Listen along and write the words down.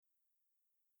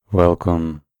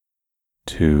Welcome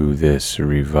to this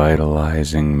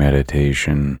revitalizing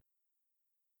meditation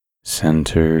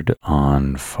centered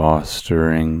on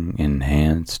fostering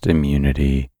enhanced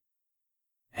immunity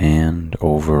and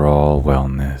overall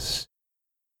wellness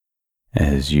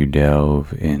as you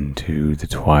delve into the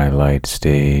twilight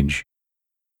stage,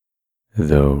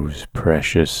 those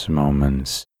precious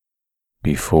moments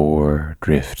before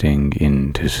drifting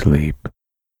into sleep.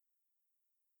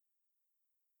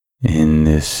 In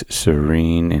this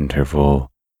serene interval,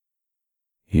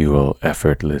 you will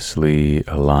effortlessly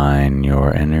align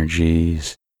your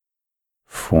energies,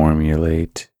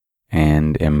 formulate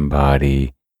and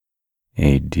embody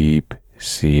a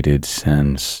deep-seated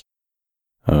sense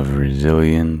of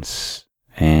resilience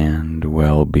and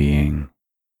well-being.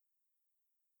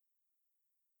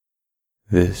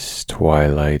 This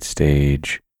twilight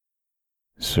stage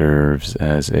serves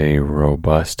as a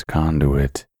robust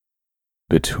conduit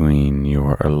between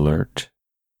your alert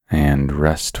and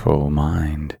restful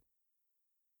mind,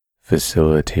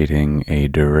 facilitating a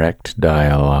direct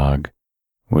dialogue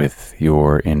with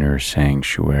your inner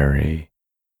sanctuary.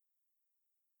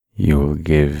 You will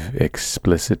give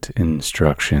explicit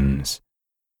instructions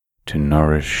to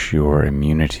nourish your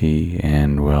immunity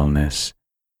and wellness,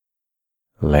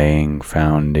 laying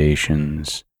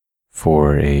foundations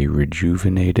for a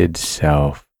rejuvenated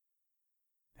self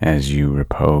as you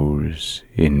repose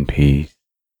in peace.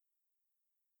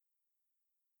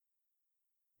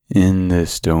 In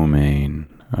this domain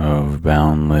of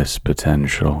boundless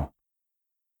potential,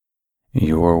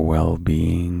 your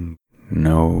well-being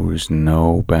knows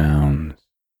no bounds.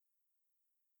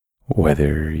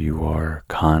 Whether you are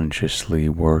consciously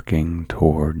working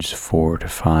towards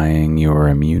fortifying your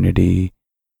immunity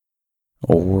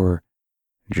or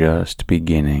just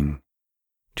beginning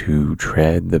to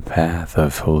tread the path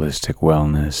of holistic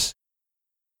wellness,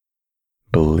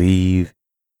 believe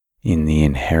in the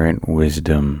inherent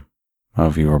wisdom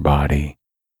of your body.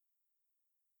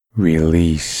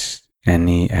 Release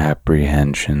any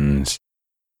apprehensions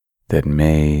that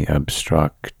may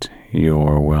obstruct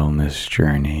your wellness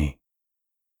journey.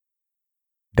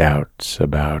 Doubts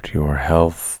about your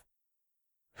health,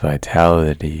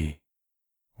 vitality,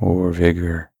 or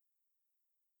vigor.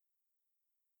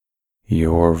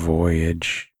 Your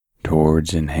voyage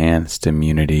towards enhanced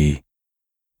immunity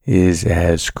is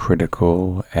as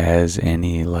critical as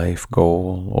any life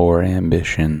goal or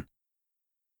ambition.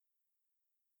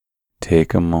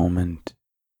 Take a moment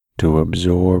to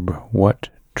absorb what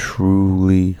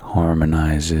truly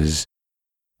harmonizes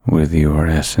with your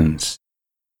essence.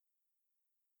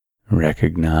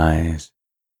 Recognize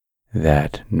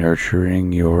that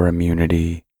nurturing your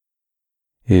immunity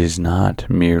is not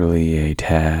merely a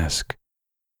task.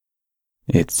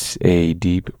 It's a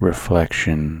deep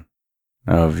reflection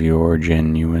of your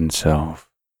genuine self.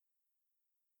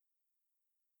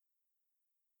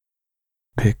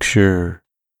 Picture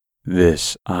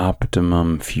this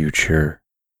optimum future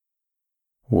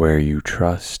where you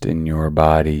trust in your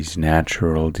body's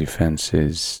natural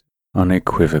defenses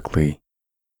unequivocally.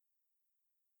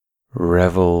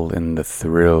 Revel in the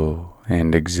thrill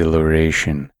and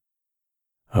exhilaration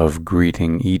of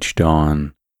greeting each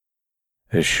dawn,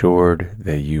 assured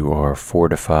that you are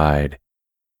fortified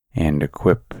and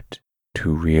equipped to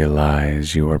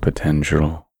realize your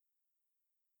potential.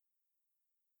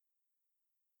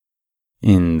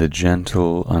 In the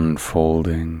gentle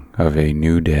unfolding of a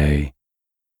new day,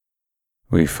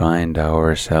 we find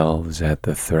ourselves at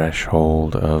the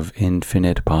threshold of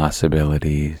infinite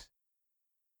possibilities,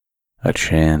 a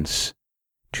chance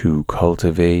to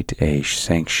cultivate a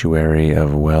sanctuary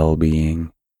of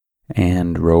well-being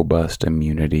and robust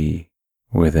immunity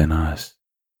within us.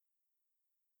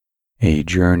 A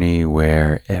journey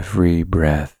where every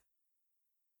breath,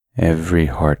 every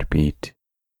heartbeat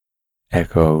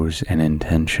echoes an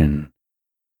intention,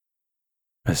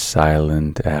 a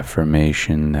silent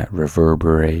affirmation that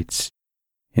reverberates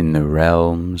in the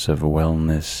realms of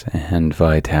wellness and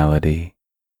vitality.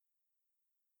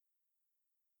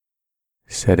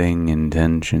 Setting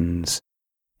intentions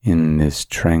in this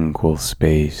tranquil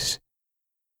space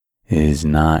is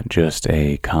not just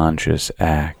a conscious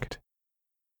act,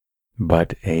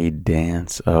 but a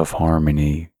dance of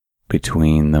harmony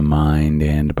between the mind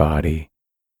and body,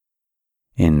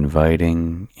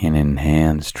 inviting an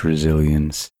enhanced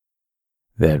resilience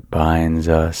that binds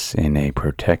us in a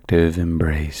protective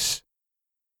embrace.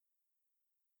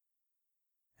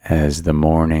 As the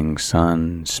morning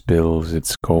sun spills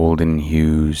its golden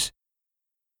hues,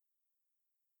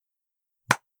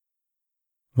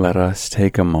 let us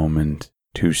take a moment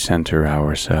to center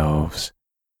ourselves,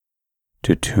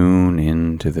 to tune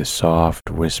into the soft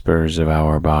whispers of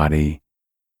our body,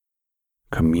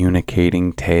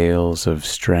 communicating tales of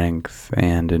strength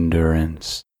and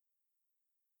endurance.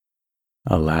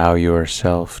 Allow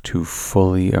yourself to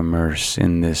fully immerse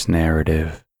in this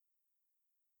narrative,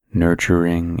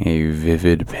 nurturing a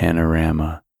vivid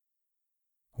panorama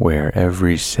where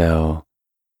every cell,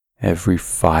 every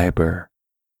fiber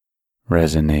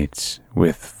resonates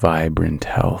with vibrant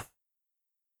health.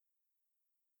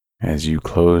 As you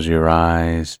close your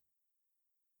eyes,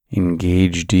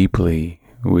 engage deeply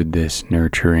with this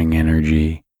nurturing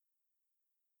energy,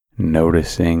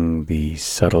 noticing the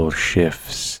subtle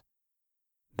shifts,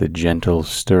 the gentle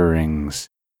stirrings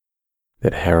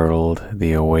that herald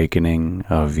the awakening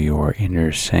of your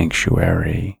inner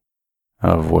sanctuary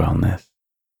of wellness.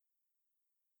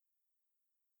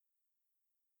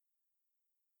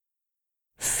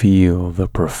 Feel the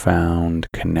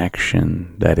profound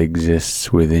connection that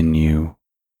exists within you,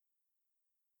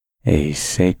 a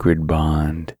sacred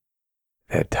bond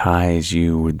that ties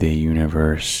you with the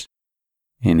universe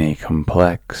in a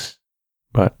complex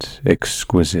but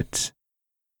exquisite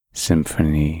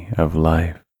symphony of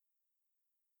life.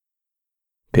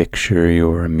 Picture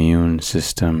your immune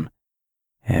system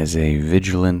as a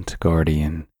vigilant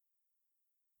guardian,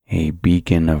 a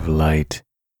beacon of light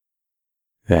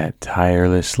that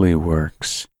tirelessly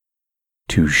works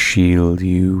to shield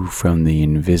you from the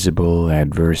invisible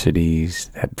adversities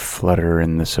that flutter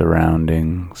in the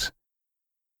surroundings.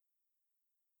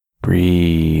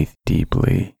 Breathe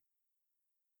deeply,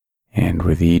 and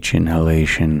with each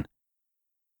inhalation,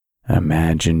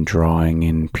 imagine drawing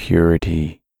in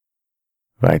purity,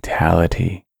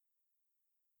 vitality,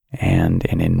 and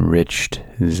an enriched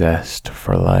zest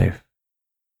for life.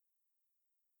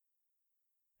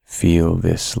 Feel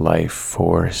this life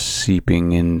force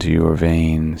seeping into your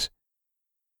veins,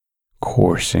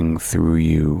 coursing through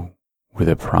you with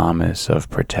a promise of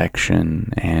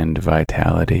protection and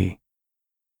vitality.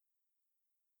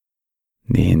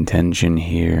 The intention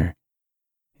here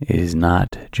is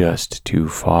not just to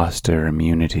foster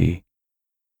immunity,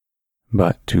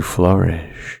 but to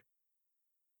flourish,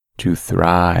 to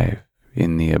thrive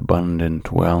in the abundant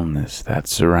wellness that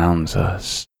surrounds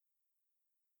us.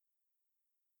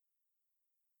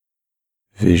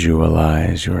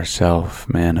 Visualize yourself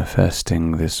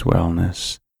manifesting this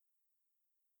wellness,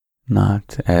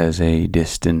 not as a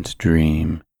distant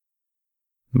dream,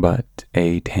 but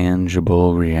a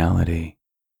tangible reality.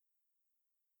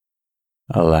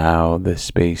 Allow the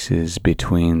spaces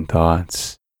between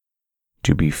thoughts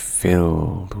to be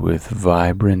filled with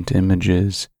vibrant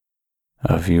images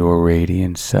of your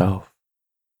radiant self,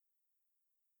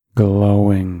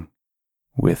 glowing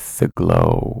with the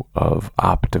glow of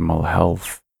optimal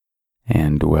health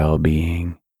and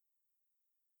well-being.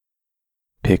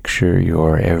 Picture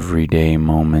your everyday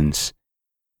moments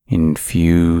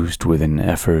infused with an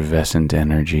effervescent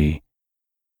energy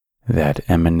that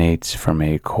emanates from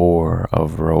a core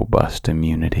of robust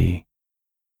immunity.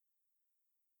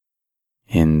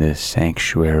 In this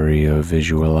sanctuary of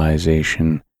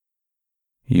visualization,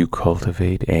 you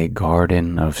cultivate a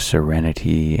garden of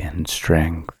serenity and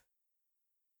strength,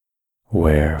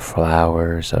 where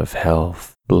flowers of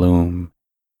health bloom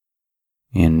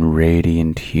in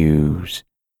radiant hues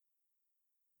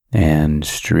and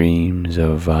streams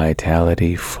of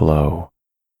vitality flow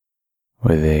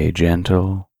with a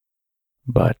gentle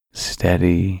but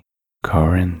steady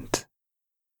current.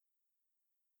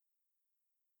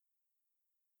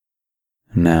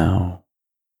 Now,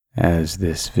 as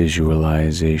this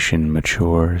visualization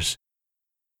matures,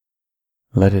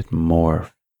 let it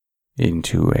morph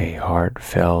into a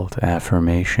heartfelt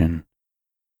affirmation,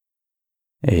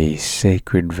 a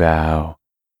sacred vow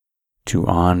to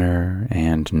honor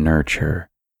and nurture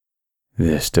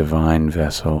this divine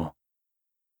vessel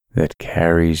that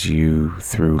carries you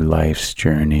through life's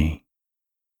journey.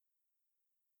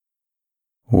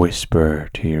 Whisper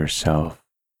to yourself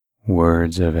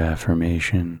words of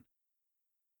affirmation.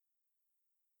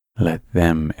 Let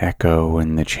them echo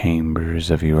in the chambers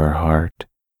of your heart,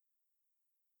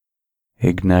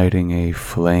 igniting a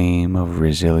flame of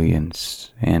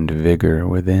resilience and vigor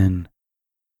within.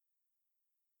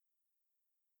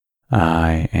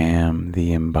 I am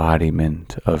the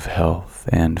embodiment of health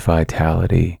and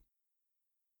vitality.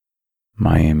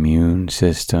 My immune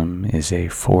system is a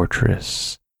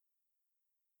fortress,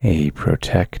 a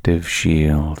protective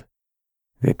shield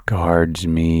that guards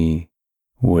me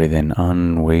with an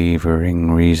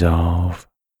unwavering resolve.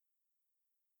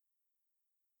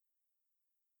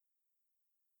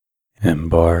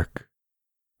 Embark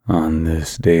on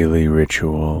this daily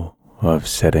ritual of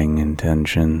setting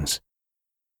intentions,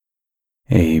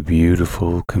 a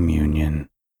beautiful communion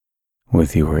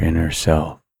with your inner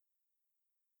self,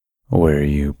 where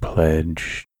you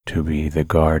pledge to be the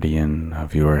guardian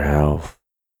of your health,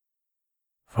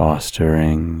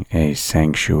 fostering a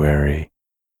sanctuary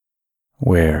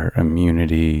where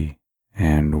immunity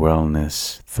and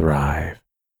wellness thrive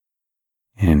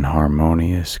in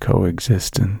harmonious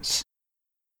coexistence.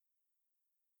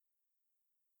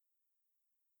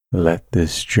 Let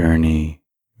this journey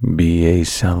be a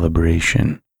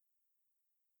celebration,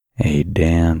 a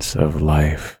dance of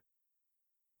life,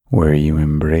 where you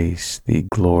embrace the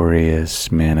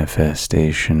glorious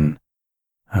manifestation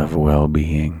of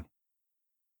well-being,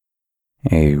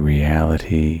 a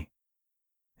reality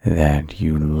that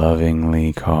you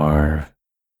lovingly carve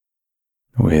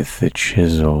with the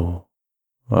chisel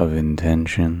of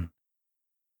intention,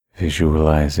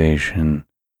 visualization,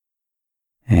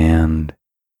 and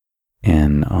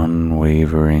an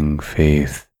unwavering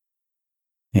faith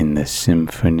in the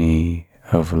symphony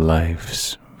of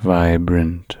life's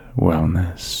vibrant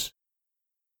wellness.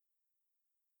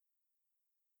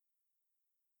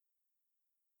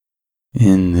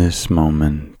 In this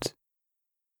moment,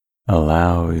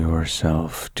 allow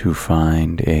yourself to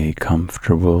find a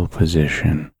comfortable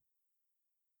position,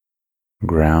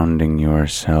 grounding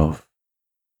yourself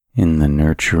in the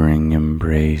nurturing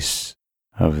embrace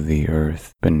of the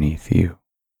earth beneath you.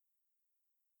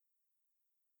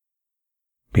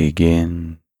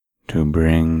 Begin to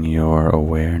bring your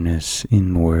awareness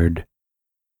inward,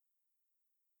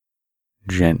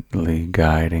 gently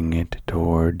guiding it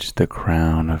towards the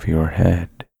crown of your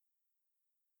head.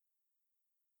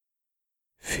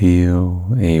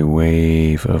 Feel a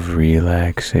wave of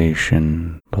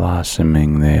relaxation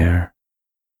blossoming there,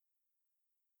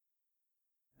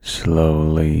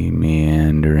 slowly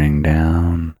meandering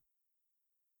down,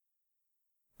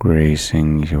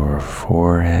 gracing your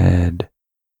forehead,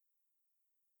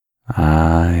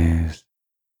 eyes,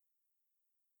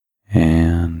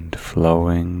 and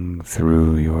flowing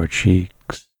through your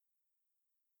cheeks.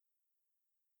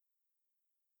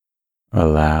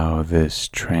 Allow this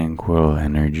tranquil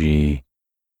energy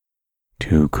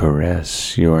to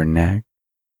caress your neck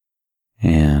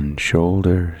and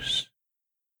shoulders,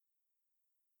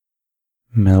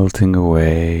 melting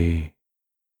away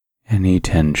any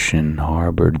tension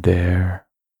harbored there.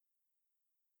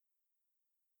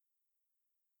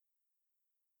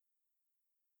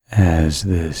 As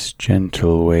this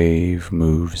gentle wave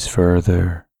moves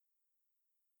further,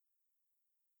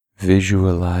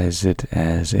 visualize it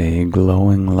as a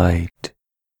glowing light,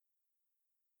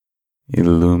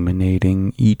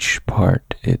 illuminating each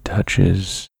part it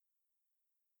touches,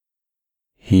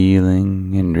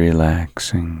 healing and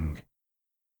relaxing.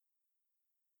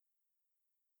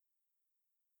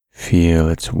 Feel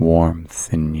its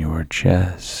warmth in your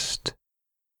chest,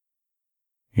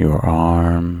 your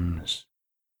arms,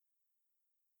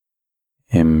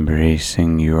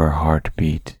 embracing your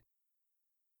heartbeat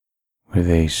with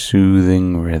a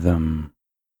soothing rhythm.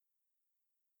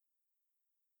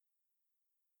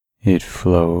 It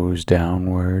flows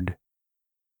downward,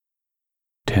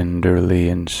 tenderly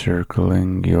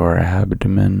encircling your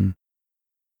abdomen,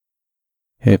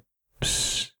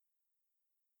 hips,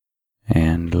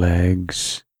 and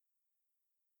legs,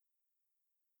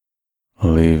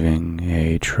 leaving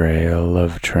a trail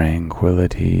of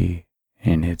tranquility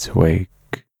in its wake.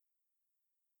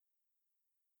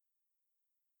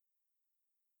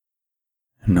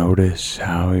 Notice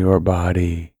how your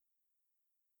body,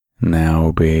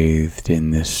 now bathed in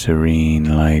this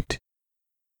serene light,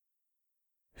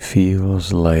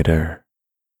 feels lighter,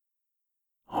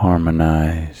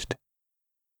 harmonized,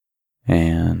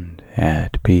 and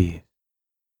at peace.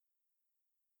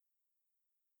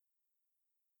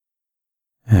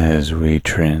 As we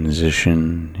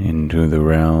transition into the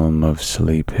realm of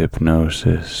sleep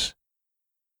hypnosis,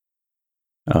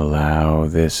 allow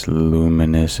this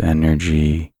luminous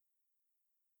energy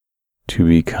to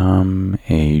become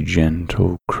a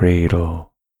gentle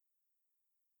cradle,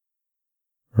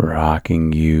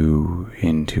 rocking you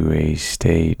into a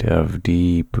state of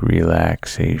deep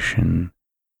relaxation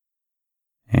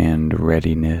and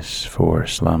readiness for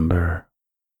slumber.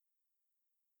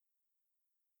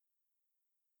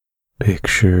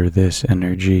 Picture this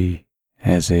energy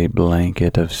as a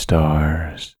blanket of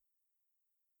stars,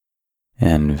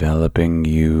 enveloping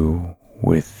you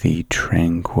with the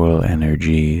tranquil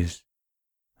energies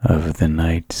of the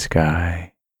night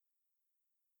sky.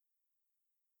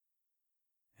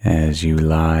 As you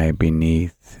lie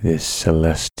beneath this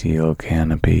celestial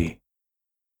canopy,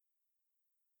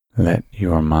 let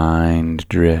your mind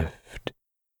drift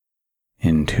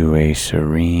into a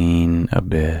serene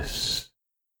abyss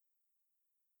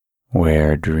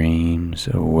where dreams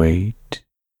await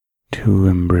to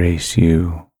embrace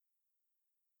you.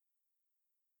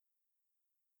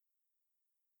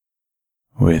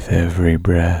 With every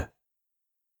breath,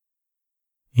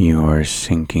 you are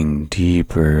sinking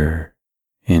deeper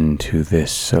into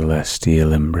this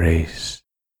celestial embrace,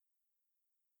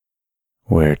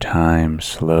 where time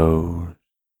slows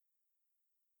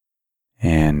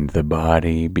and the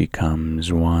body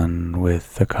becomes one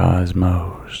with the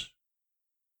cosmos.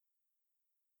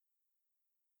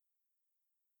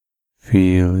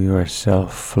 Feel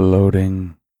yourself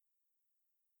floating,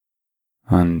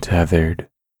 untethered,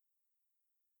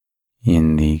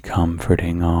 in the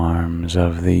comforting arms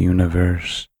of the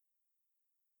universe,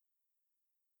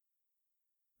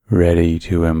 ready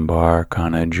to embark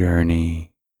on a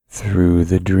journey through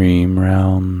the dream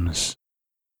realms.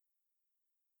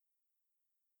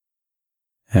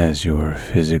 As your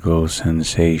physical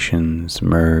sensations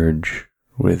merge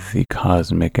with the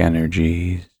cosmic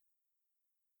energies,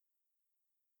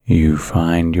 you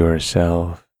find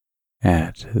yourself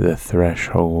at the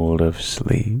threshold of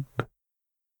sleep,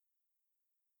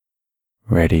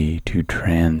 ready to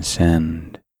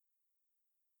transcend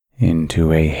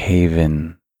into a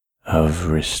haven of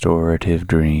restorative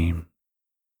dream.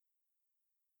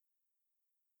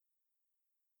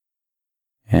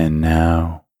 And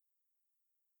now,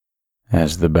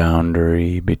 as the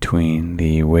boundary between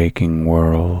the waking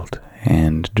world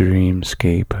and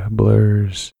dreamscape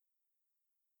blurs,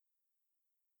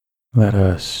 let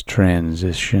us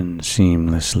transition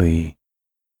seamlessly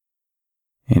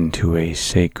into a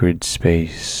sacred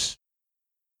space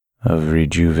of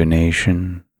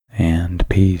rejuvenation and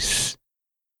peace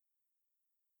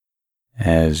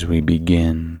as we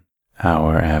begin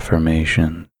our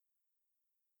affirmation.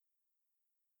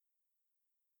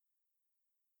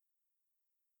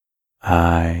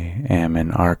 I am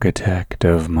an architect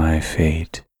of my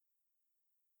fate,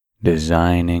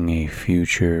 designing a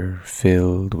future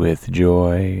filled with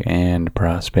joy and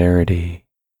prosperity.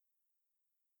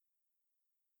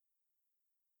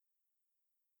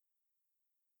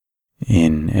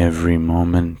 In every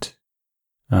moment,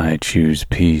 I choose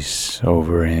peace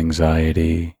over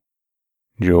anxiety,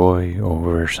 joy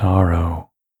over sorrow.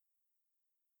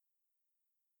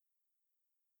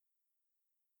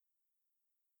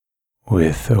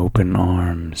 With open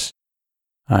arms,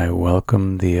 I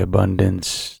welcome the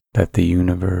abundance that the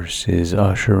universe is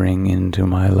ushering into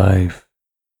my life.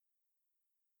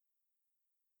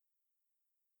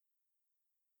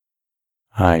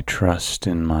 I trust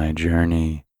in my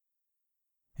journey,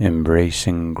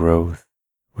 embracing growth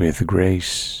with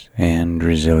grace and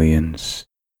resilience.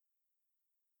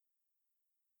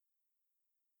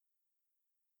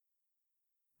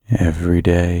 Every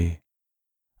day,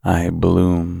 I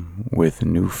bloom with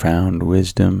newfound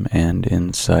wisdom and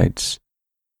insights,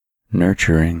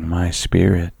 nurturing my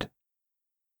spirit.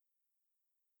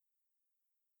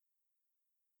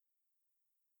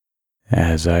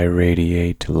 As I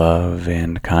radiate love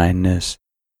and kindness,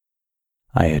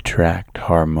 I attract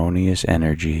harmonious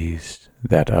energies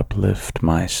that uplift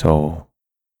my soul.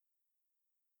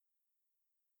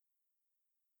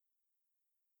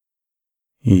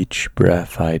 Each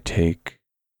breath I take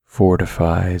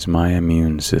fortifies my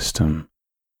immune system,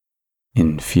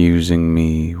 infusing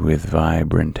me with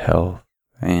vibrant health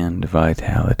and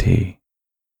vitality.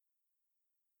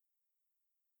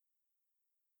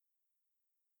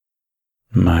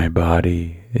 My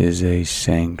body is a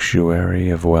sanctuary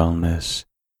of wellness,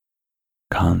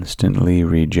 constantly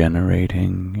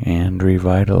regenerating and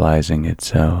revitalizing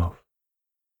itself.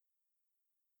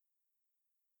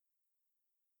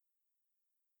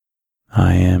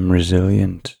 I am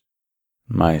resilient.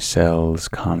 My cells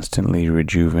constantly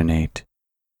rejuvenate,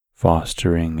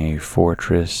 fostering a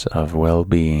fortress of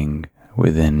well-being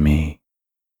within me.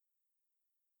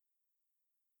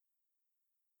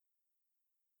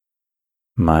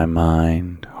 My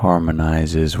mind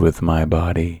harmonizes with my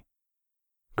body,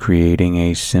 creating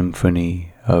a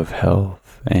symphony of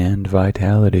health and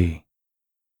vitality.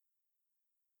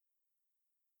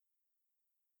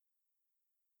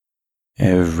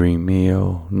 Every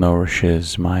meal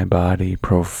nourishes my body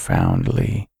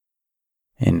profoundly,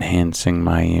 enhancing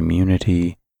my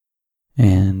immunity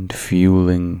and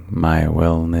fueling my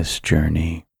wellness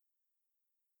journey.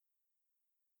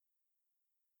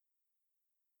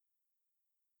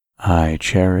 I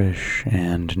cherish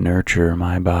and nurture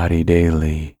my body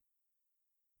daily,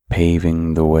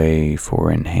 paving the way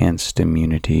for enhanced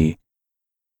immunity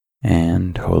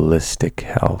and holistic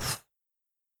health.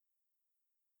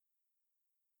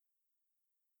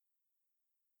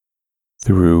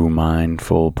 Through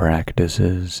mindful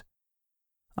practices,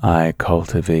 I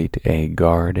cultivate a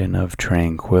garden of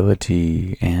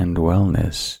tranquility and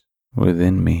wellness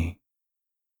within me.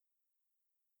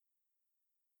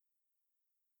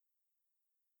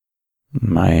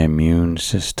 My immune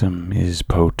system is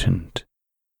potent,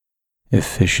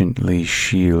 efficiently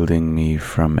shielding me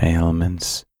from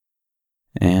ailments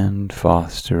and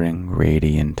fostering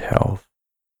radiant health.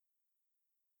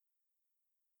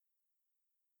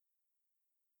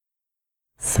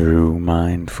 Through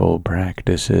mindful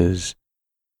practices,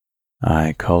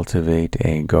 I cultivate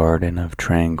a garden of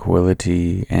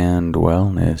tranquility and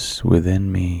wellness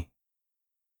within me.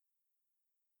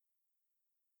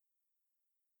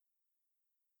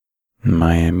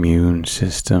 My immune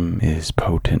system is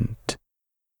potent,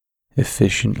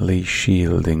 efficiently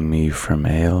shielding me from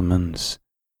ailments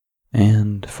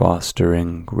and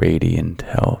fostering radiant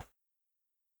health.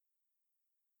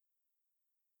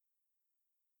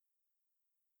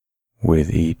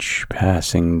 With each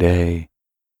passing day,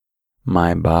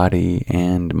 my body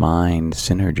and mind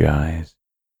synergize,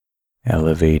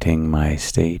 elevating my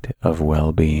state of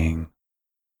well-being.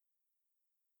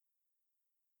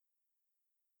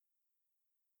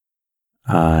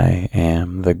 I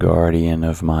am the guardian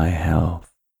of my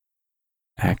health,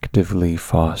 actively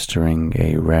fostering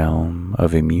a realm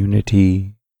of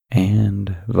immunity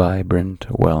and vibrant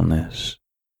wellness.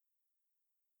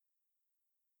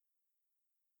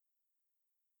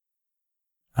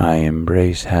 I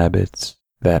embrace habits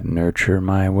that nurture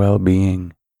my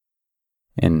well-being,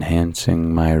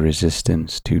 enhancing my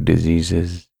resistance to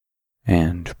diseases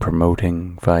and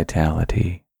promoting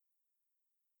vitality.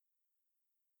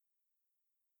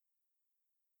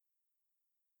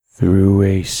 Through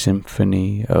a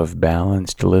symphony of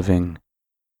balanced living,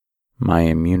 my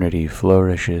immunity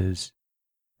flourishes,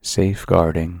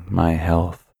 safeguarding my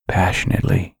health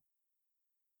passionately.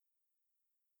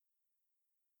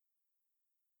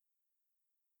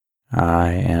 I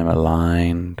am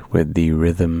aligned with the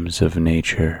rhythms of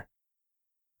nature,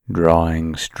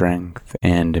 drawing strength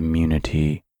and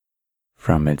immunity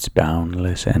from its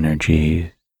boundless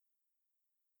energies.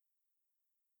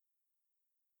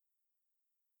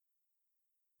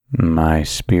 My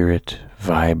spirit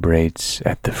vibrates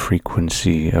at the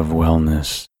frequency of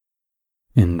wellness,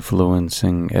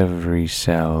 influencing every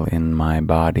cell in my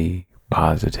body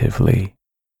positively.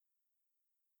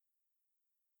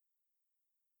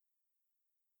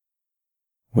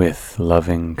 With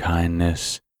loving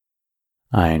kindness,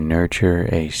 I nurture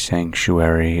a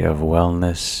sanctuary of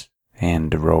wellness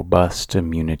and robust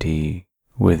immunity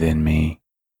within me.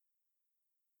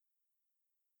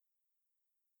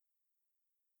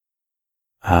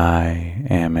 I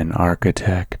am an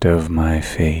architect of my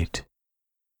fate,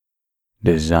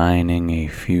 designing a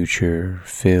future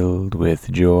filled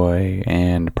with joy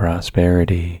and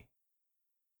prosperity.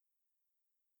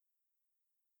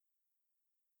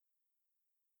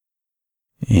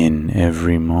 In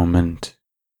every moment,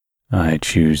 I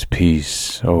choose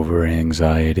peace over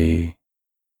anxiety,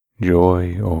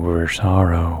 joy over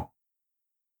sorrow.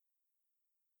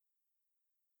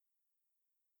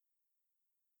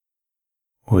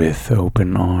 With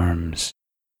open arms,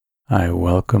 I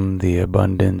welcome the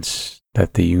abundance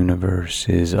that the universe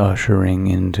is ushering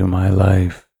into my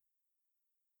life.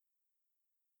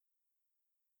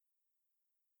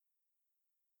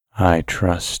 I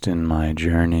trust in my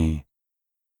journey,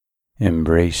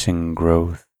 embracing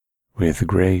growth with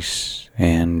grace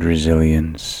and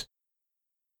resilience.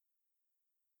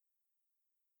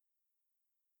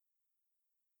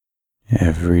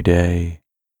 Every day,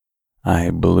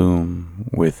 I bloom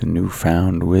with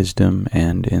newfound wisdom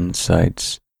and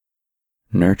insights,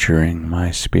 nurturing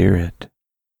my spirit.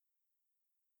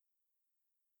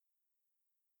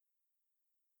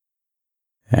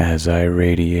 As I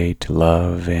radiate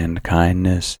love and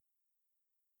kindness,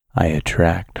 I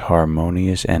attract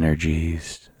harmonious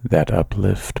energies that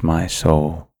uplift my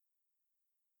soul.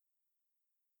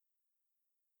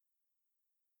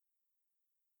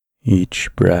 Each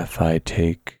breath I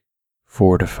take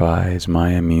fortifies my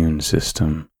immune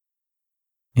system,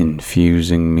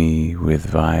 infusing me with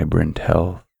vibrant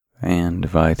health and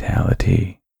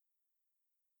vitality.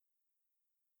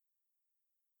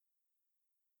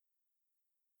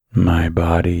 My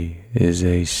body is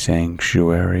a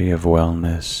sanctuary of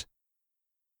wellness,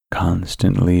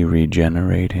 constantly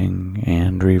regenerating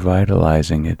and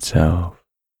revitalizing itself.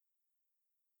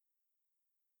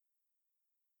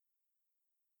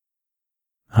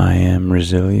 I am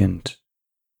resilient.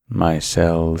 My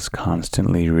cells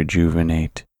constantly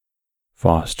rejuvenate,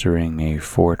 fostering a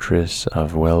fortress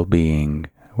of well-being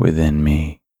within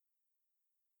me.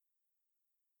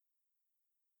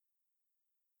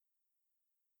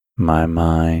 My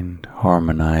mind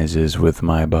harmonizes with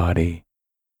my body,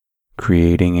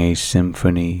 creating a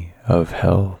symphony of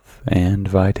health and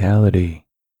vitality.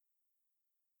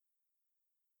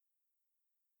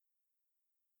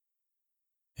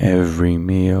 Every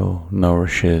meal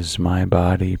nourishes my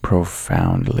body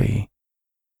profoundly,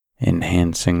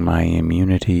 enhancing my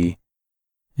immunity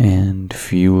and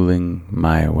fueling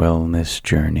my wellness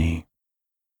journey.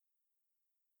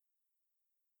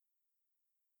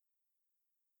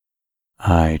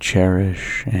 I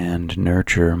cherish and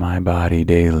nurture my body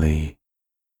daily,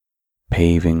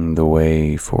 paving the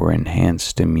way for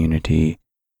enhanced immunity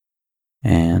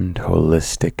and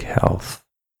holistic health.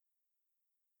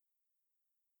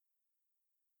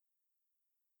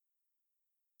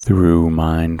 Through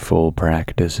mindful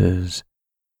practices,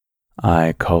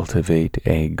 I cultivate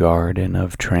a garden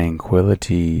of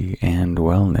tranquility and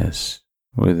wellness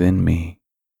within me.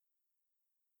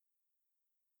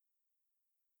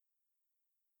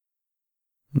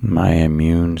 My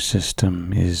immune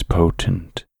system is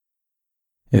potent,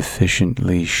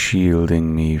 efficiently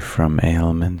shielding me from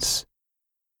ailments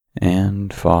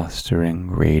and fostering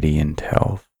radiant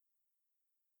health.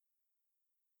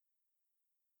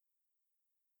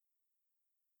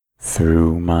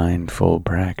 Through mindful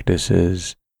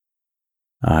practices,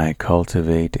 I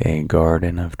cultivate a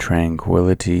garden of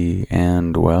tranquility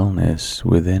and wellness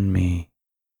within me.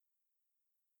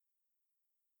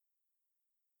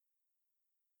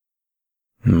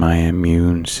 My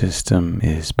immune system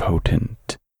is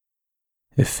potent,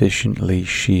 efficiently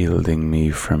shielding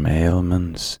me from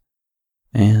ailments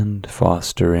and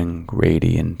fostering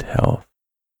radiant health.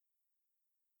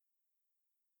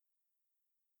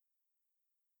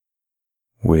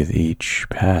 With each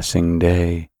passing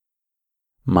day,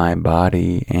 my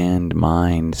body and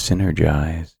mind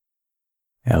synergize,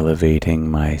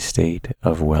 elevating my state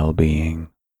of well-being.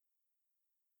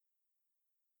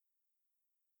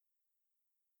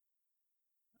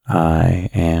 I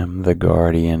am the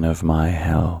guardian of my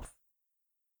health,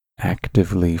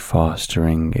 actively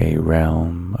fostering a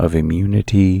realm of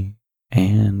immunity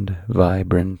and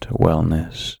vibrant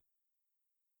wellness.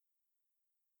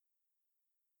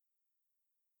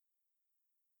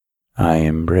 I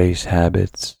embrace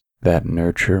habits that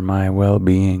nurture my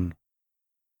well-being,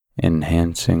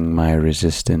 enhancing my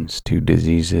resistance to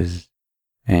diseases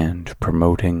and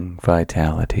promoting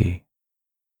vitality.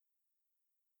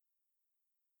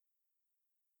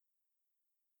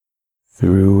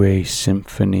 Through a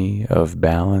symphony of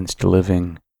balanced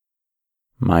living,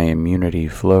 my immunity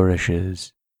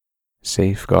flourishes,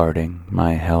 safeguarding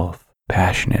my health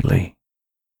passionately.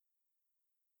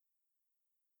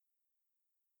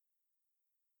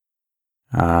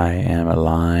 I am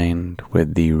aligned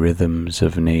with the rhythms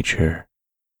of nature,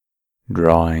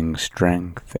 drawing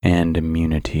strength and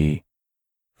immunity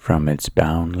from its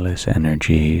boundless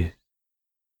energies.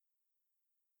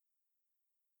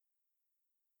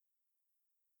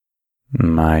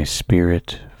 My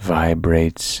spirit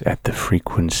vibrates at the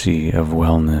frequency of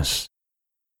wellness,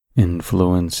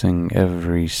 influencing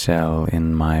every cell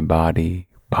in my body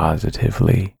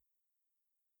positively.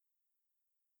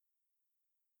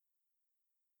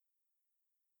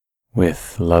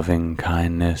 With loving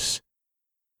kindness,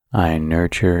 I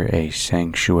nurture a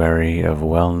sanctuary of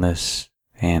wellness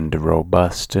and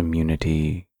robust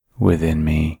immunity within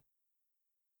me.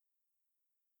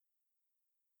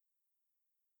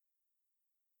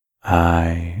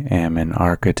 I am an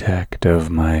architect of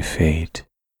my fate,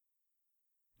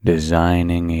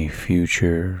 designing a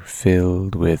future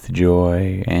filled with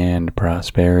joy and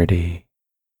prosperity.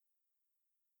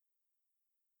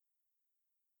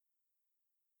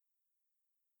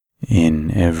 In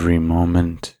every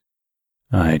moment,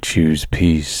 I choose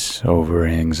peace over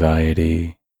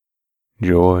anxiety,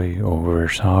 joy over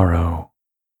sorrow.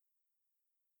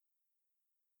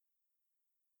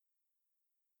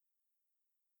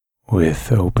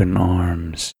 With open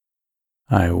arms,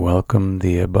 I welcome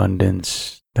the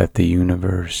abundance that the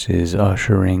universe is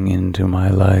ushering into my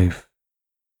life.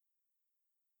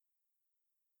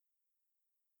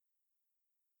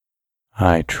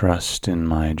 I trust in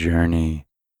my journey,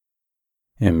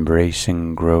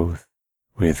 embracing growth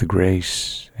with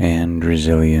grace and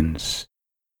resilience.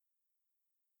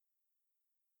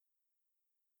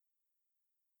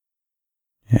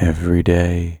 Every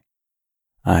day,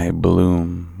 I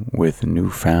bloom with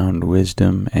newfound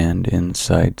wisdom and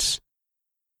insights,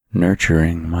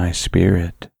 nurturing my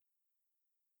spirit.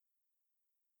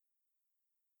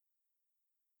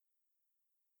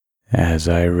 As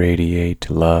I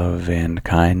radiate love and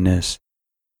kindness,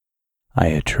 I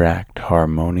attract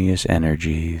harmonious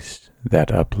energies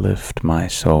that uplift my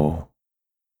soul.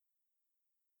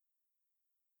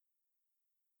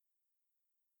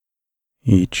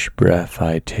 Each breath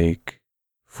I take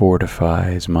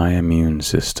fortifies my immune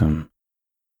system,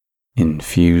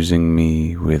 infusing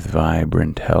me with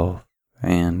vibrant health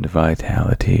and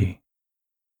vitality.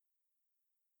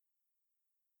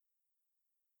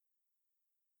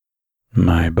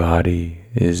 My body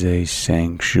is a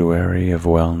sanctuary of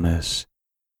wellness,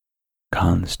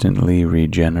 constantly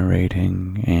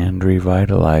regenerating and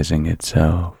revitalizing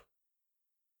itself.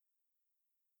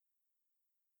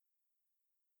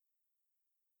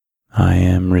 I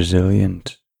am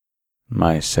resilient.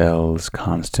 My cells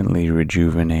constantly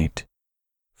rejuvenate,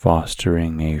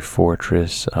 fostering a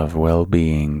fortress of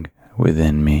well-being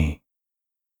within me.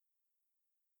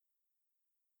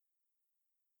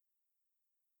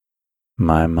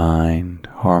 My mind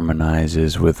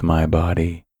harmonizes with my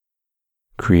body,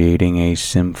 creating a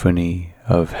symphony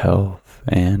of health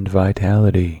and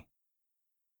vitality.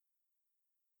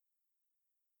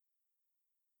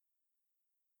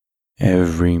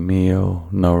 Every meal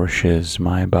nourishes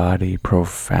my body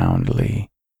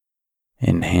profoundly,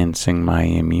 enhancing my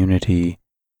immunity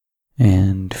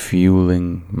and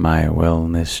fueling my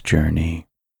wellness journey.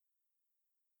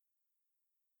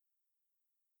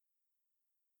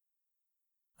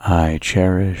 I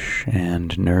cherish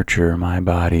and nurture my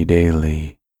body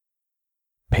daily,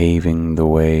 paving the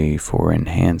way for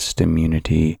enhanced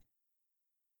immunity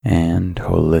and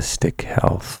holistic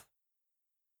health.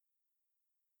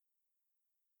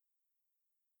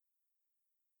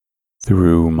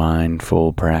 Through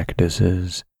mindful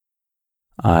practices,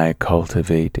 I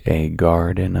cultivate a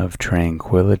garden of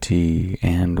tranquility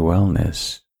and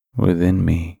wellness within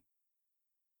me.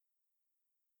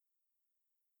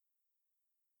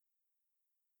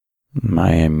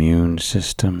 My immune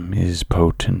system is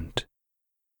potent,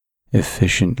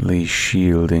 efficiently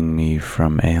shielding me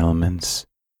from ailments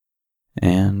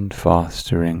and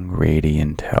fostering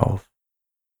radiant health.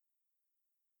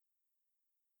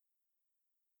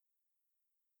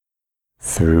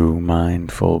 Through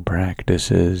mindful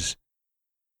practices,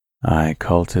 I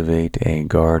cultivate a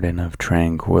garden of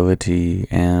tranquility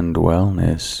and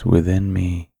wellness within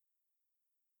me.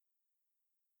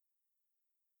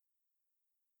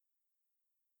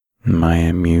 My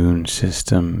immune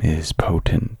system is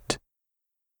potent,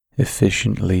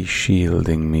 efficiently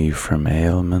shielding me from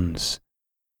ailments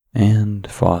and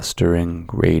fostering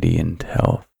radiant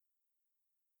health.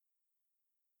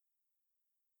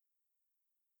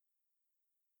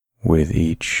 With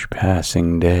each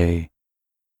passing day,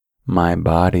 my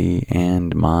body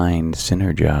and mind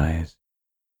synergize,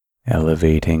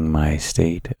 elevating my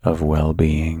state of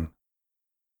well-being.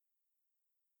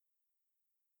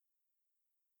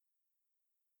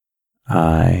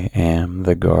 I am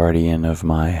the guardian of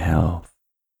my health,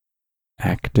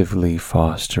 actively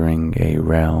fostering a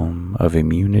realm of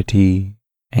immunity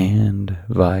and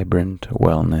vibrant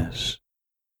wellness.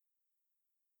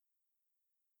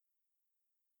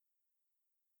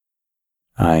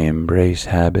 I embrace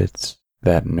habits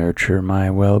that nurture my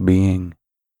well-being,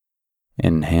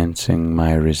 enhancing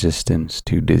my resistance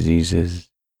to diseases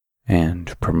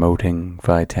and promoting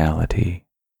vitality.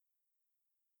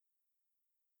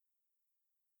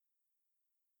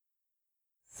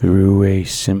 Through a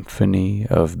symphony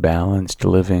of balanced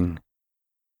living,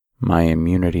 my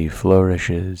immunity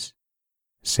flourishes,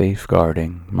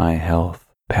 safeguarding my health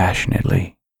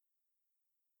passionately.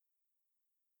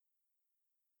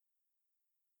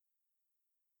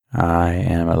 I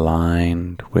am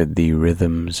aligned with the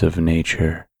rhythms of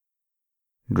nature,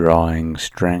 drawing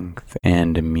strength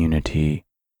and immunity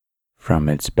from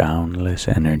its boundless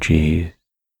energies.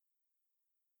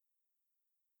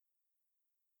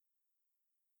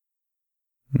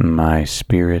 My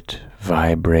spirit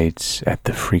vibrates at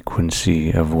the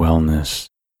frequency of wellness,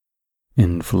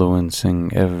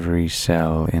 influencing every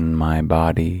cell in my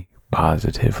body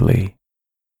positively.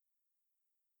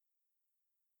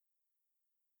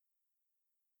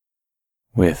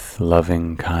 With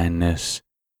loving kindness,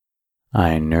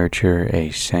 I nurture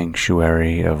a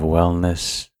sanctuary of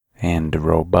wellness and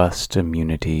robust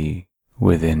immunity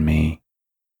within me.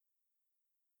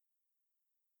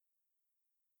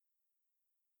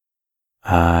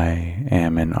 I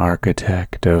am an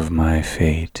architect of my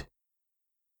fate,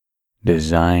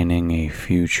 designing a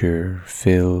future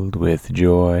filled with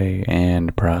joy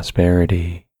and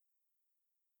prosperity.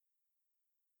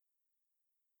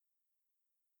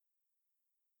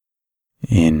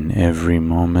 In every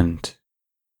moment,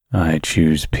 I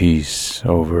choose peace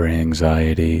over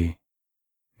anxiety,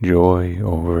 joy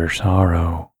over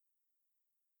sorrow.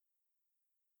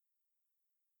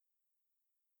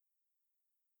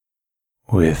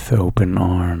 With open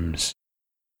arms,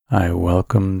 I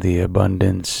welcome the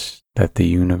abundance that the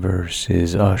universe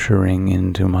is ushering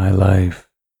into my life.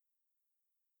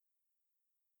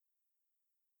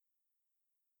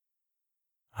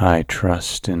 I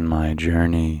trust in my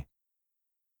journey,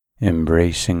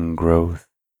 embracing growth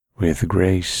with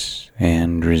grace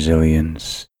and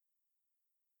resilience.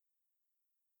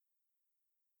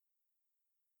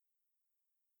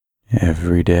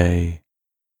 Every day,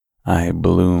 I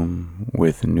bloom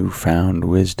with newfound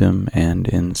wisdom and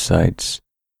insights,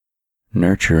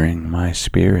 nurturing my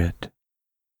spirit.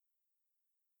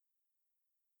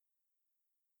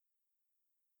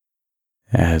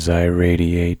 As I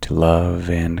radiate love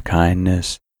and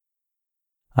kindness,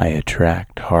 I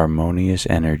attract harmonious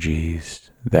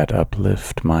energies that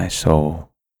uplift my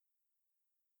soul.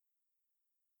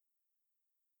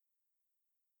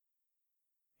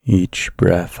 Each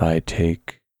breath I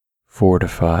take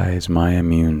fortifies my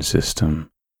immune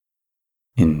system,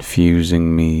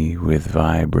 infusing me with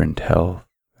vibrant health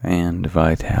and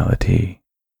vitality.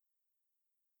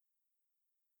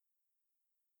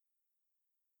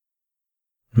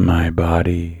 My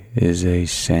body is a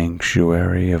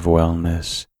sanctuary of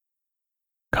wellness,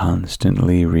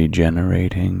 constantly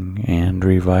regenerating and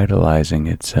revitalizing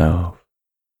itself.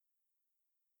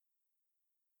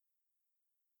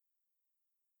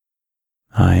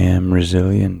 I am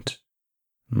resilient.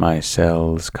 My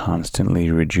cells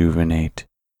constantly rejuvenate,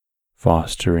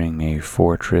 fostering a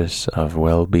fortress of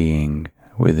well-being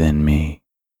within me.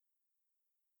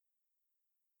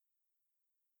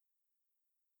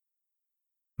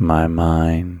 My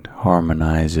mind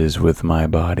harmonizes with my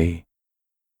body,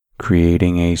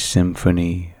 creating a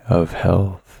symphony of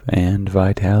health and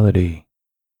vitality.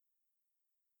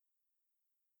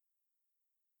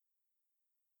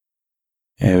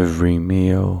 Every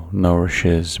meal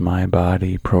nourishes my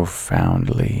body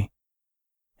profoundly,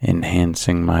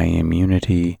 enhancing my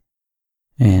immunity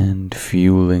and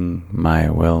fueling my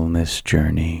wellness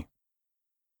journey.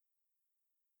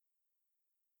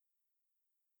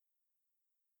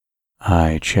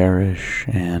 I cherish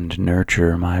and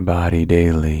nurture my body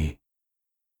daily,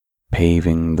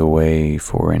 paving the way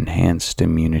for enhanced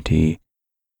immunity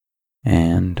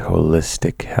and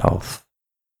holistic health.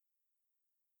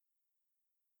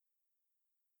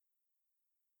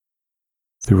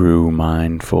 Through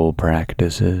mindful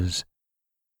practices,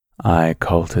 I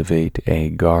cultivate a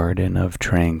garden of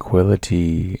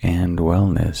tranquility and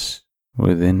wellness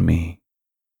within me.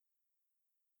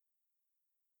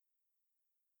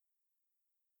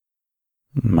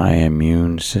 My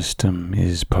immune system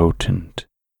is potent,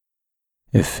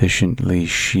 efficiently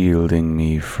shielding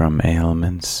me from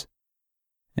ailments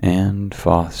and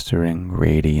fostering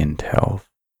radiant health.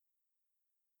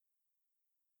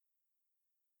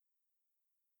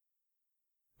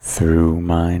 Through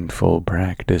mindful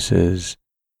practices,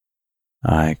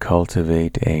 I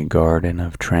cultivate a garden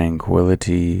of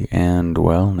tranquility and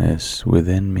wellness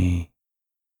within me.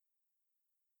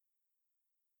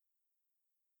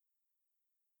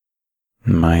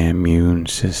 My immune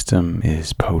system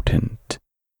is potent,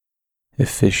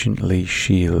 efficiently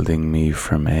shielding me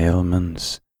from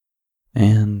ailments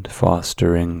and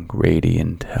fostering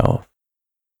radiant health.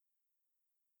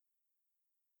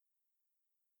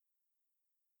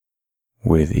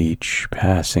 With each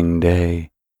passing day,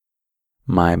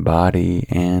 my body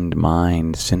and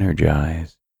mind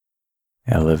synergize,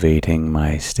 elevating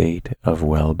my state of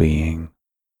well-being.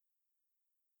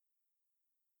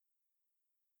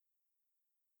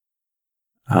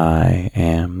 I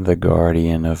am the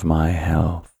guardian of my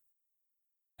health,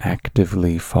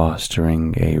 actively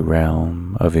fostering a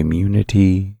realm of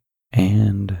immunity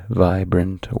and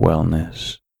vibrant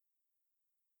wellness.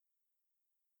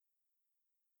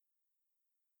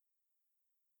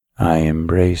 I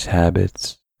embrace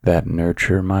habits that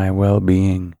nurture my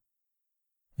well-being,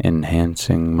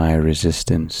 enhancing my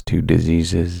resistance to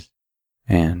diseases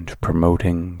and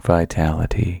promoting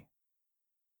vitality.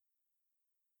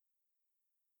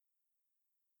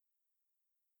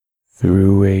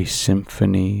 Through a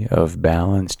symphony of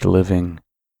balanced living,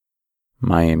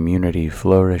 my immunity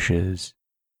flourishes,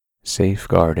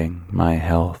 safeguarding my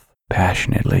health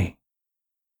passionately.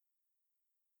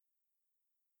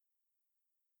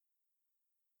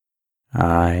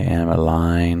 I am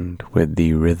aligned with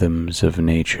the rhythms of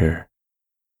nature,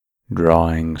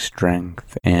 drawing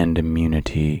strength and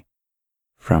immunity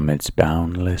from its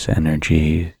boundless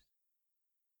energies.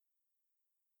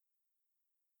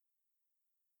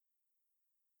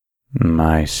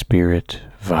 My spirit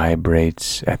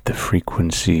vibrates at the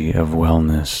frequency of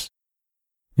wellness,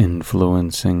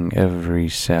 influencing every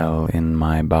cell in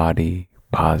my body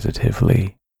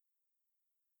positively.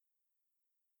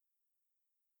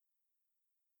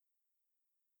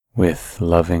 With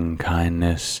loving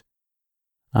kindness,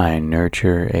 I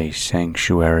nurture a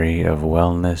sanctuary of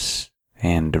wellness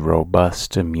and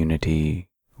robust immunity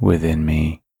within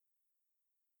me.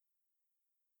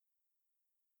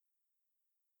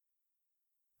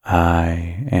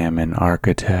 I am an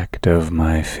architect of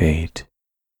my fate,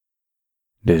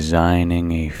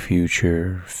 designing a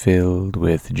future filled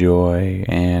with joy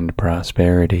and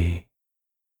prosperity.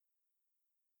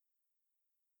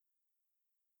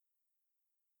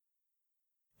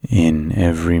 In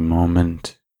every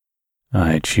moment,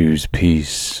 I choose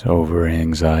peace over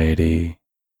anxiety,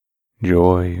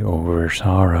 joy over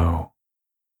sorrow.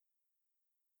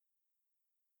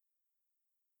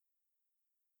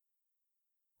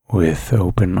 With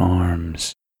open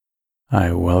arms,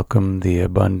 I welcome the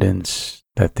abundance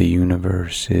that the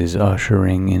universe is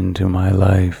ushering into my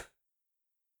life.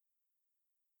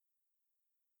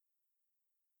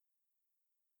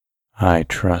 I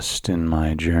trust in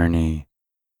my journey,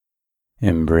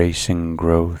 embracing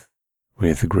growth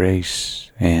with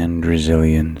grace and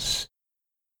resilience.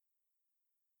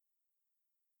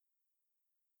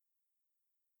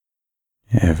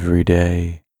 Every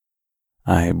day,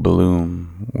 I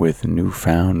bloom with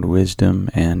newfound wisdom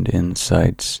and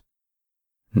insights,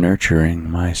 nurturing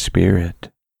my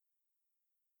spirit.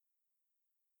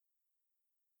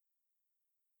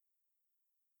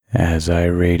 As I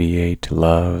radiate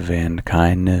love and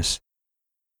kindness,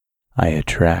 I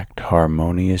attract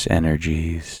harmonious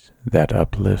energies that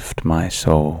uplift my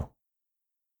soul.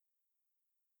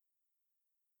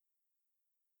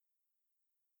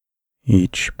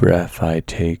 Each breath I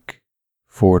take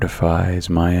fortifies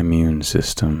my immune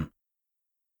system,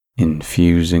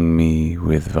 infusing me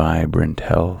with vibrant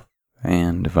health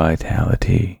and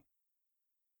vitality.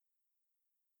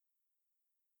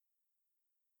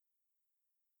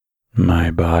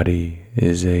 My body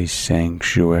is a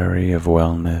sanctuary of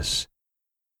wellness,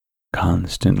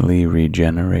 constantly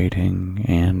regenerating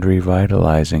and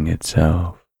revitalizing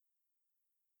itself.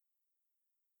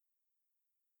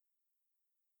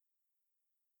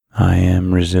 I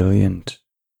am resilient.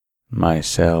 My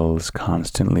cells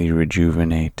constantly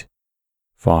rejuvenate,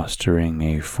 fostering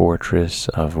a fortress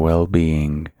of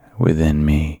well-being within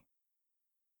me.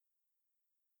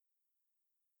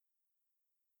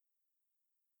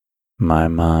 My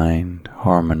mind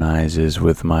harmonizes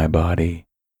with my body,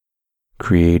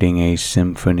 creating a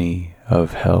symphony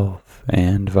of health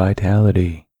and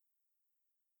vitality.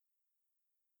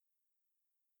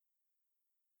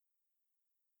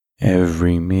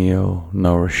 Every meal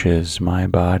nourishes my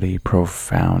body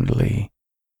profoundly,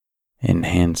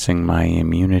 enhancing my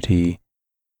immunity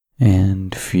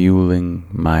and fueling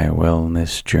my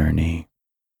wellness journey.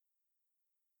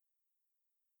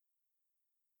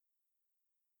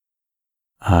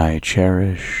 I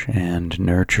cherish and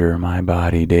nurture my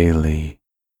body daily,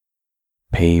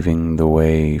 paving the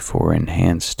way for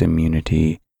enhanced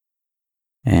immunity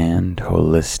and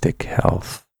holistic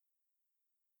health.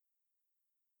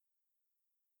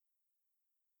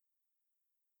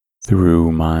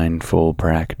 Through mindful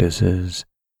practices,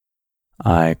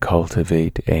 I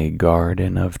cultivate a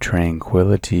garden of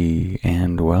tranquility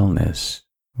and wellness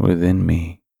within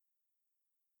me.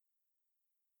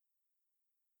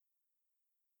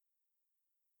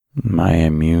 My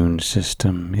immune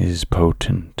system is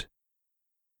potent,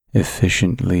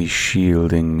 efficiently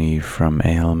shielding me from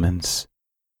ailments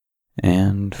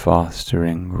and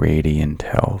fostering radiant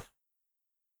health.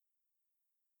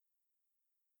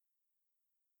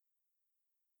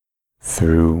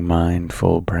 Through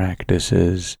mindful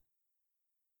practices,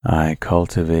 I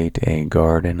cultivate a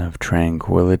garden of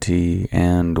tranquility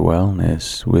and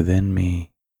wellness within me.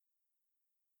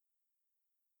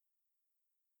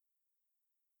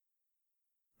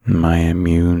 My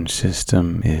immune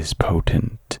system is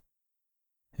potent,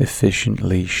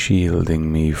 efficiently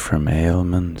shielding me from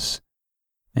ailments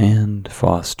and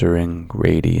fostering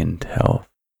radiant health.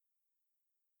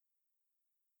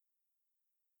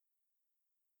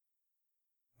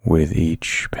 With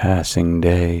each passing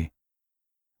day,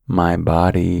 my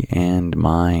body and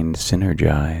mind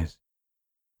synergize,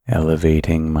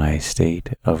 elevating my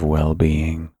state of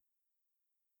well-being.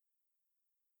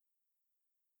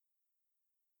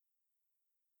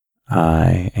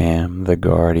 I am the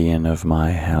guardian of my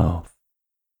health,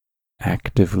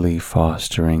 actively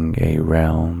fostering a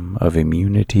realm of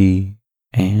immunity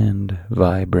and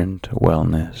vibrant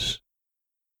wellness.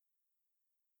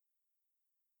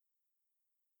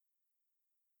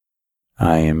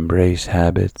 I embrace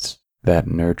habits that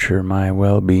nurture my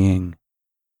well-being,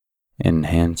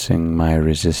 enhancing my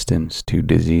resistance to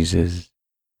diseases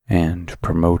and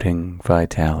promoting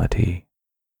vitality.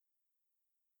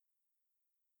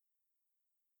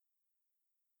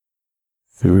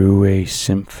 Through a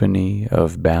symphony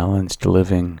of balanced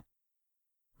living,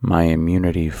 my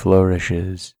immunity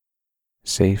flourishes,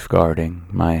 safeguarding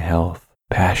my health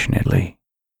passionately.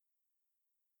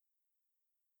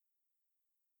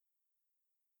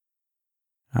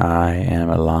 I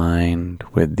am aligned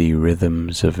with the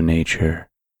rhythms of nature,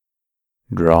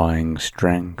 drawing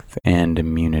strength and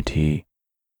immunity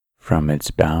from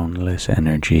its boundless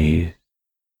energies.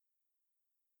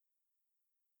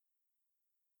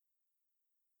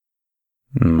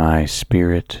 My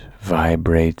spirit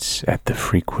vibrates at the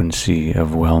frequency of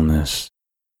wellness,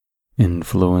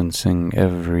 influencing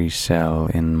every cell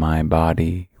in my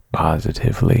body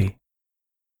positively.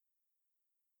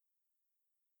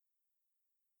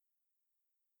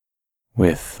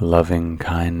 With loving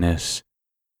kindness,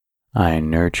 I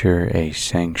nurture a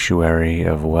sanctuary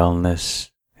of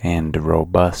wellness and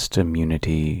robust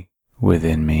immunity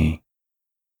within me.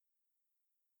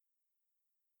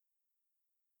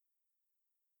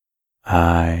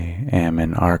 I am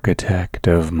an architect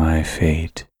of my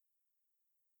fate,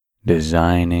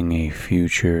 designing a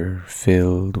future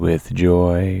filled with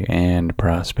joy and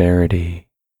prosperity.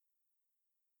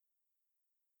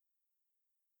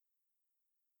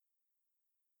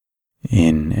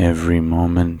 In every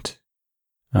moment,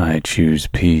 I choose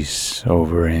peace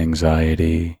over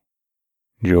anxiety,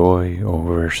 joy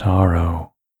over sorrow.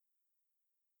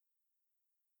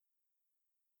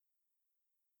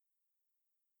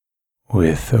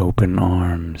 With open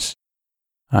arms,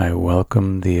 I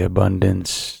welcome the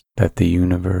abundance that the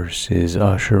universe is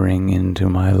ushering into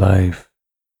my life.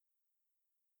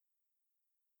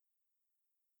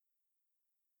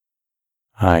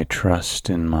 I trust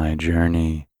in my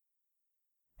journey,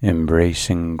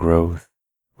 embracing growth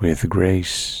with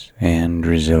grace and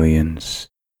resilience.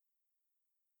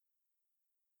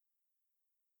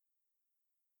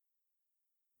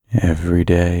 Every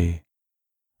day,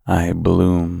 I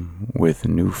bloom with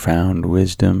newfound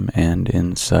wisdom and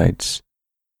insights,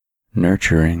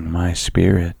 nurturing my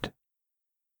spirit.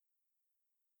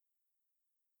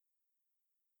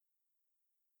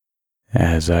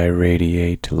 As I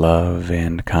radiate love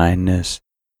and kindness,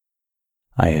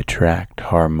 I attract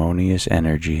harmonious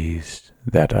energies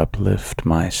that uplift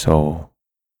my soul.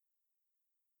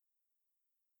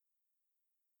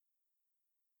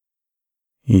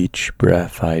 Each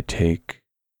breath I take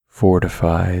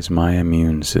fortifies my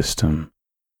immune system,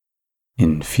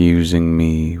 infusing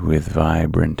me with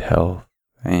vibrant health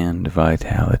and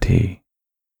vitality.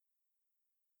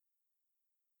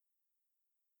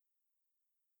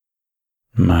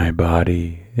 My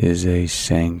body is a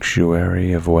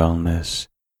sanctuary of wellness,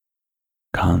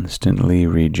 constantly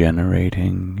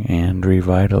regenerating and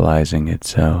revitalizing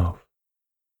itself.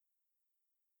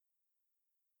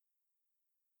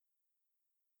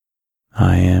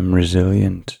 I am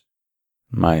resilient.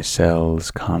 My cells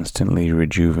constantly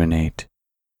rejuvenate,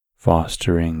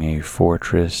 fostering a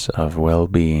fortress of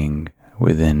well-being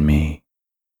within me.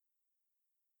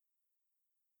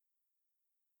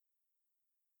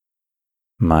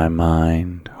 My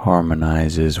mind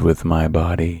harmonizes with my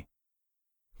body,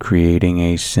 creating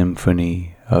a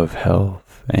symphony of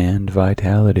health and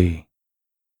vitality.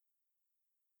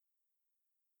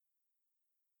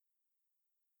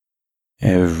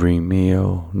 Every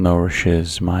meal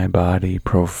nourishes my body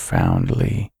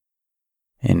profoundly,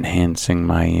 enhancing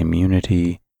my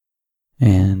immunity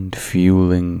and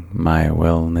fueling my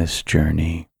wellness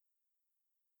journey.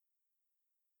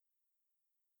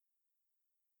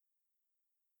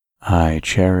 I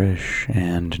cherish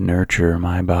and nurture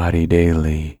my body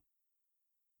daily,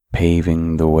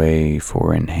 paving the way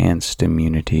for enhanced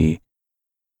immunity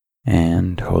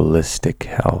and holistic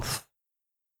health.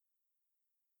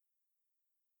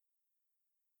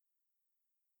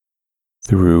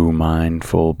 Through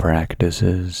mindful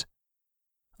practices,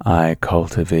 I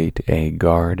cultivate a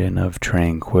garden of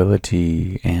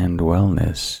tranquility and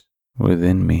wellness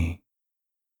within me.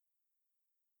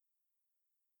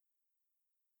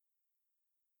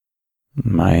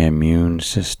 My immune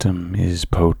system is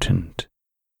potent,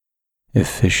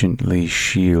 efficiently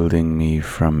shielding me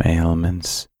from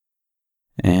ailments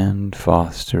and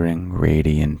fostering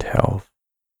radiant health.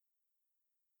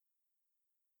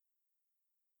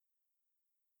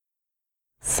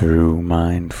 Through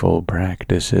mindful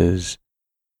practices,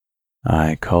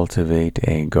 I cultivate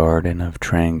a garden of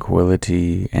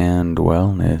tranquility and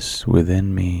wellness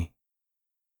within me.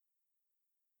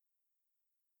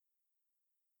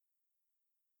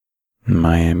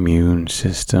 My immune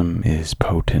system is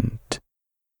potent,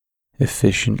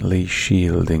 efficiently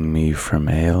shielding me from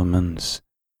ailments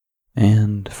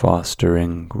and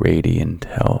fostering radiant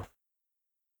health.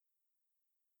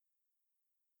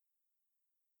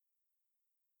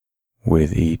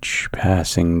 With each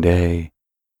passing day,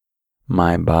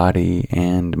 my body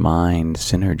and mind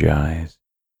synergize,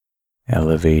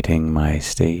 elevating my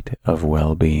state of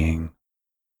well-being.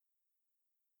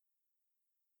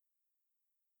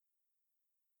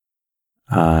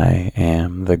 I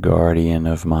am the guardian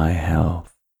of my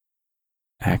health,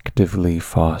 actively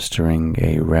fostering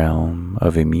a realm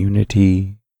of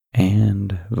immunity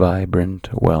and vibrant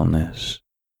wellness.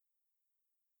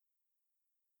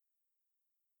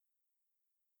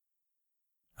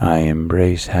 I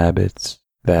embrace habits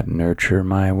that nurture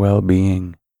my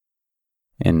well-being,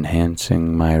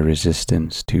 enhancing my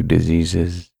resistance to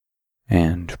diseases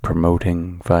and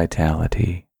promoting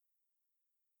vitality.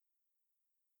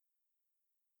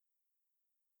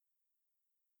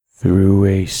 Through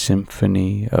a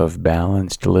symphony of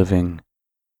balanced living,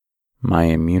 my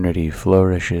immunity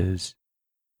flourishes,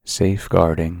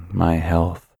 safeguarding my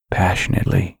health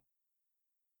passionately.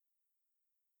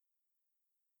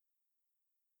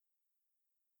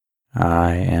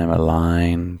 I am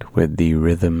aligned with the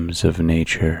rhythms of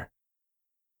nature,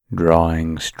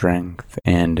 drawing strength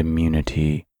and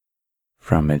immunity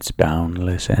from its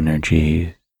boundless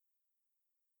energies.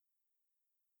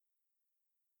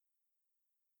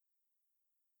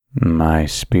 My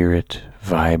spirit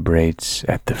vibrates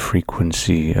at the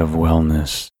frequency of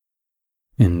wellness,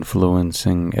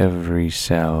 influencing every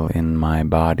cell in my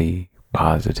body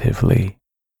positively.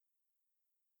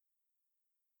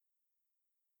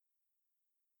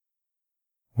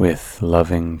 With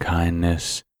loving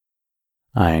kindness,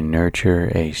 I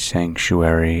nurture a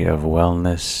sanctuary of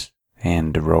wellness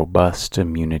and robust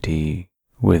immunity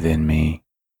within me.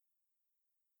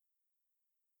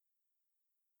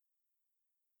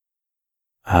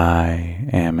 I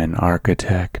am an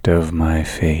architect of my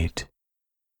fate,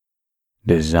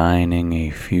 designing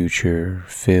a future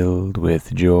filled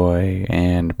with joy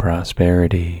and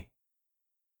prosperity.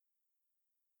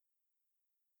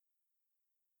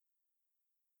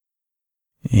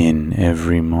 In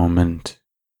every moment,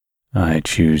 I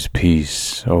choose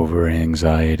peace over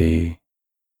anxiety,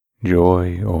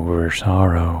 joy over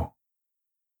sorrow.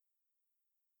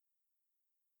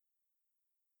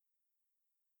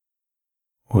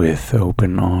 With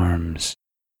open arms,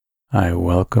 I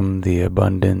welcome the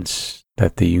abundance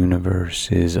that the universe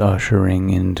is ushering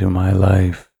into my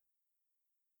life.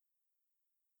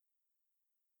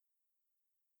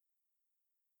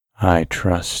 I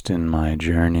trust in my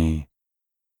journey,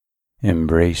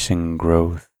 embracing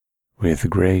growth with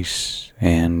grace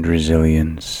and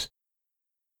resilience.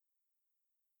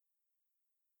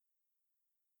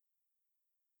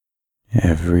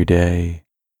 Every day,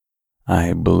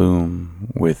 I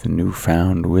bloom with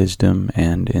newfound wisdom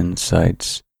and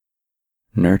insights,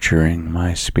 nurturing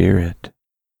my spirit.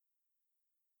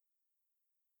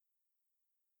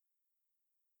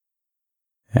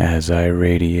 As I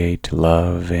radiate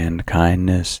love and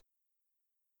kindness,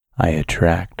 I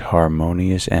attract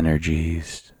harmonious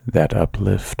energies that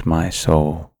uplift my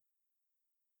soul.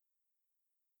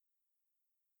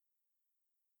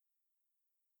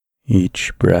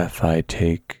 Each breath I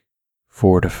take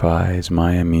fortifies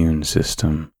my immune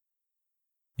system,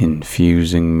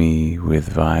 infusing me with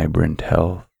vibrant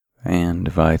health and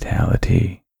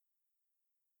vitality.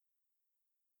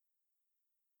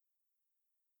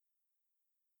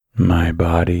 My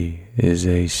body is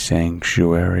a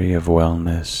sanctuary of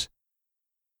wellness,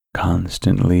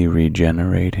 constantly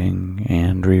regenerating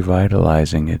and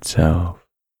revitalizing itself.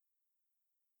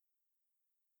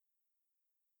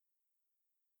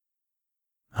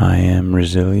 I am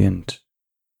resilient.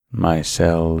 My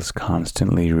cells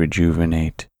constantly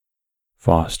rejuvenate,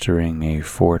 fostering a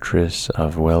fortress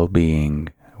of well-being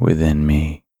within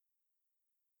me.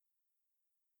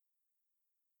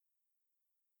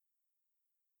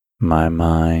 My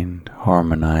mind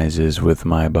harmonizes with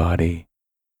my body,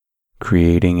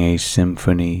 creating a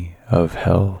symphony of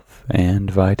health and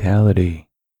vitality.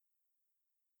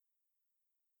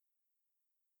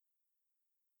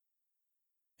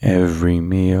 Every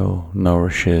meal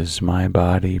nourishes my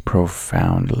body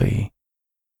profoundly,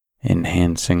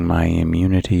 enhancing my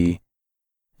immunity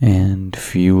and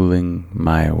fueling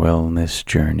my wellness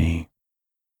journey.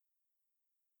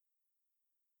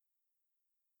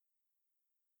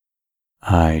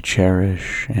 I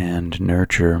cherish and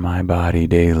nurture my body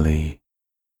daily,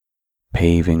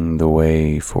 paving the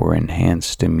way for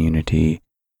enhanced immunity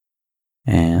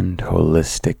and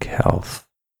holistic health.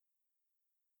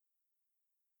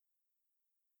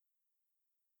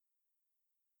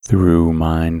 Through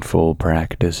mindful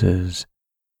practices,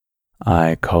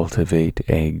 I cultivate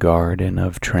a garden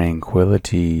of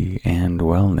tranquility and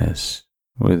wellness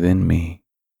within me.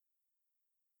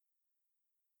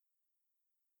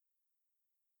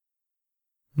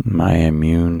 My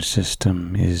immune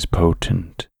system is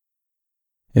potent,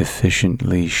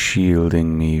 efficiently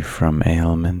shielding me from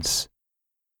ailments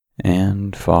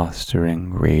and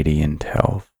fostering radiant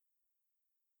health.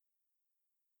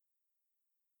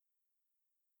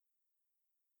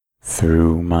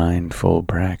 Through mindful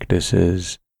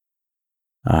practices,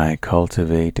 I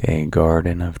cultivate a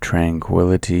garden of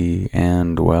tranquility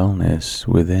and wellness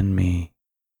within me.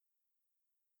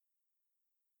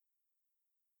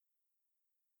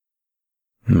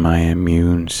 My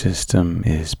immune system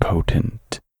is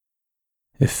potent,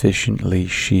 efficiently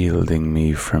shielding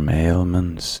me from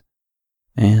ailments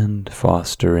and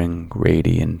fostering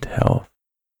radiant health.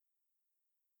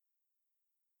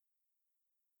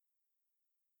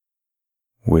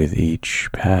 With each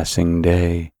passing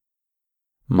day,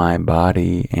 my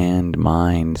body and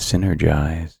mind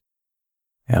synergize,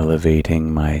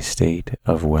 elevating my state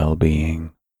of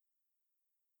well-being.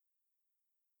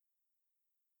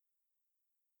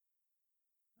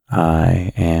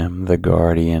 I am the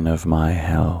guardian of my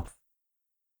health,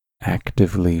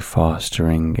 actively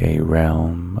fostering a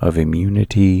realm of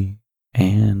immunity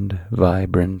and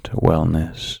vibrant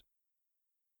wellness.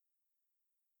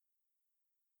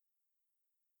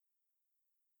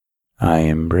 I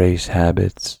embrace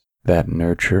habits that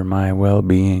nurture my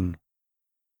well-being,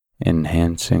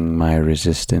 enhancing my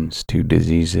resistance to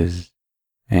diseases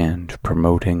and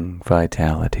promoting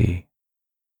vitality.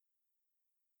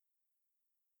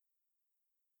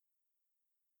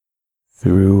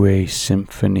 Through a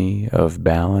symphony of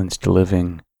balanced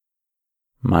living,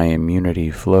 my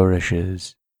immunity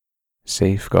flourishes,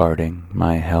 safeguarding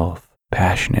my health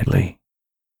passionately.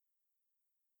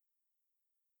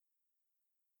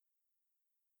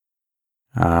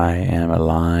 I am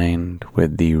aligned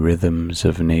with the rhythms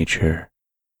of nature,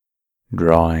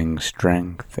 drawing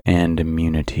strength and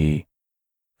immunity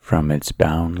from its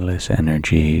boundless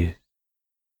energies.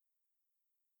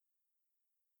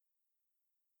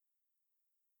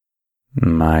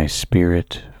 My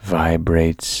spirit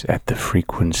vibrates at the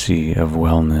frequency of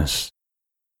wellness,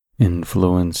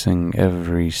 influencing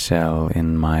every cell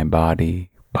in my body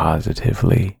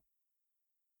positively.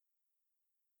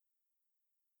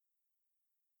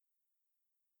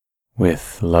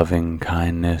 With loving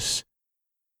kindness,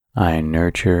 I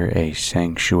nurture a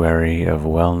sanctuary of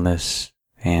wellness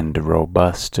and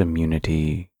robust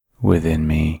immunity within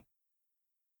me.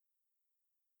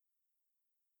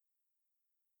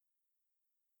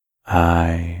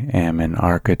 I am an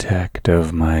architect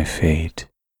of my fate,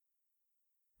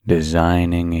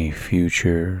 designing a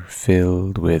future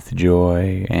filled with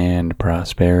joy and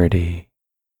prosperity.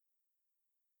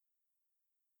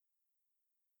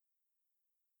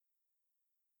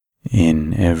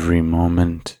 In every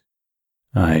moment,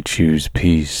 I choose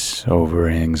peace over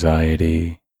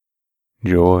anxiety,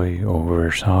 joy over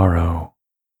sorrow.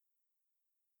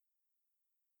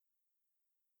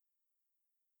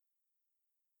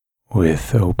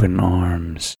 With open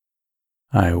arms,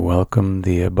 I welcome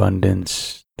the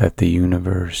abundance that the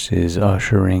universe is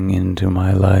ushering into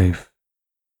my life.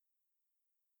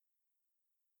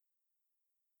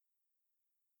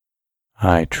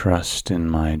 I trust in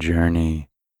my journey,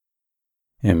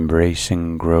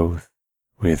 embracing growth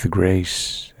with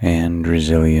grace and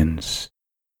resilience.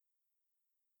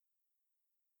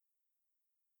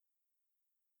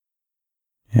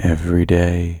 Every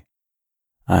day,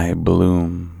 I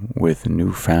bloom with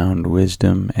newfound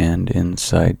wisdom and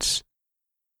insights,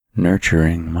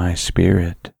 nurturing my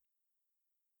spirit.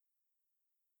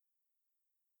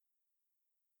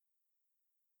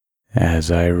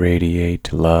 As I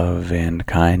radiate love and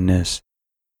kindness,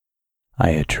 I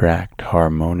attract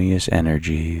harmonious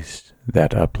energies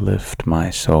that uplift my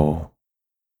soul.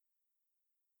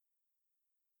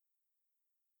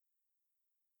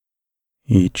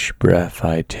 Each breath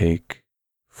I take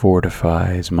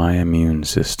fortifies my immune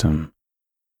system,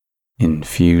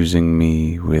 infusing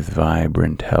me with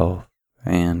vibrant health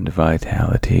and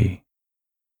vitality.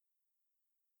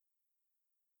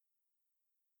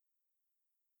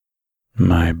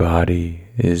 My body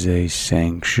is a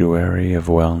sanctuary of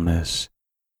wellness,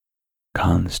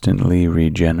 constantly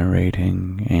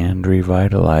regenerating and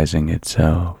revitalizing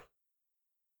itself.